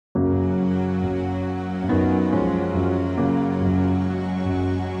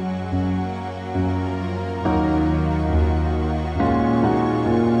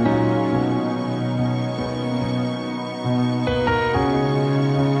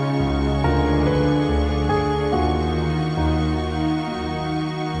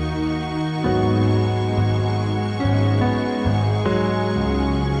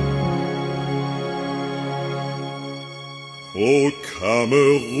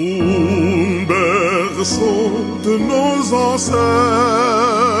Cameroun, berceau de nos ancêtres,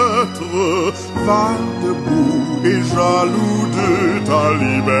 va debout et jaloux de ta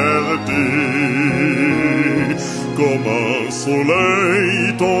liberté. Comme un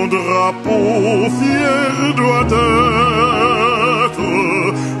soleil, ton drapeau fier doit être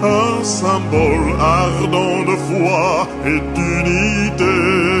un symbole ardent de foi et d'unité.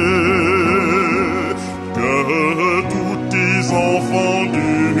 Que tous tes enfants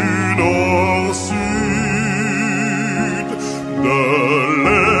du nord-sud, de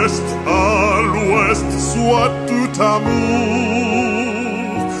l'est à l'ouest, soient tout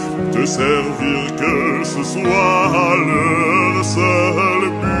amour, te servir que ce soit leur seul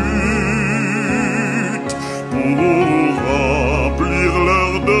but, pour remplir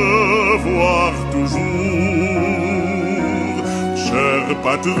leur devoir toujours. Chère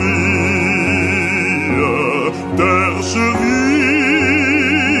patrie, terre chérie,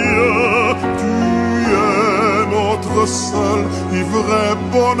 tu es notre seul et vrai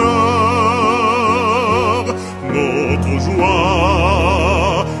bonheur, notre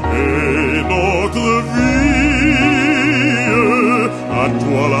joie et notre vie. À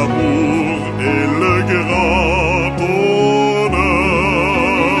toi l'amour et le grand honneur.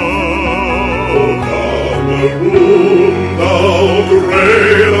 Cameroun, thou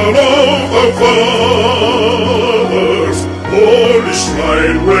cradle of the fathers, holy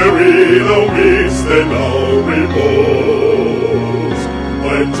shrine wherein thou midst and now repose.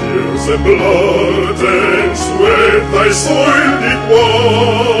 By tears and blood and sweat thy soil did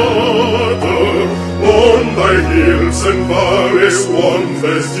water, on thy hills and valleys one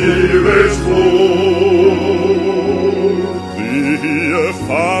festive throne. The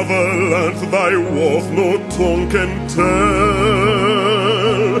fatherland thy worth no tongue can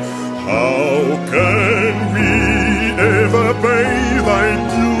tell. How can we ever pay thy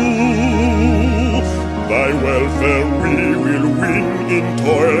due? Thy welfare we will win in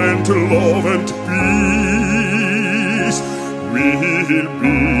toil and love and peace. We'll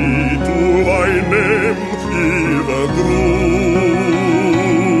be to thy name ever true.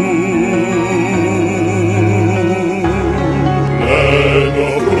 Land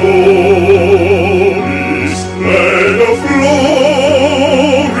of promise, land of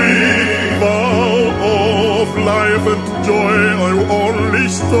glory, vow of life and joy I only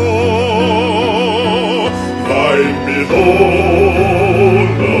store. Thine be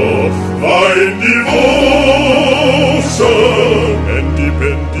honor, thine devotion, and deep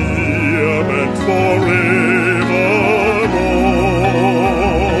endearment forevermore.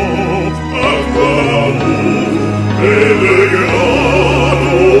 Acclamou et le grand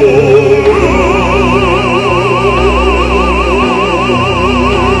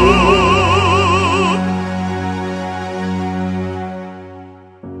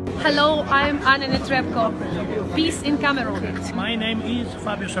Hello, I'm Anna Netrebko. Peace in Cameroon. My name is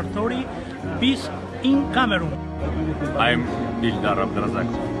Fabio Sartori. Peace in Cameroon. I'm Ildar Abdrazak.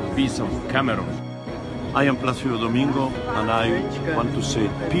 Peace of Cameroon. I am Placido Domingo, and I want to say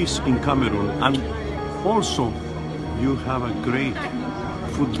peace in Cameroon. And also, you have a great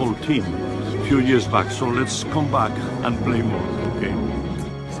football team a few years back, so let's come back and play more, okay?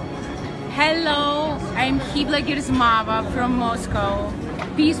 Hello, I'm Hibla Girzmava from Moscow.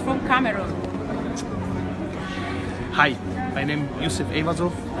 Peace from Cameroon. Hi, my name is Yusuf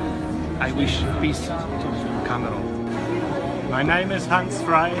Evazov. I wish peace to Cameroon. My name is Hans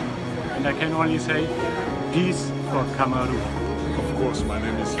Frey, and I can only say peace for Cameroon. Of course, my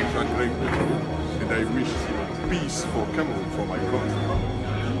name is Jacques-Greg Belobo, and I wish peace for Cameroon, for my country.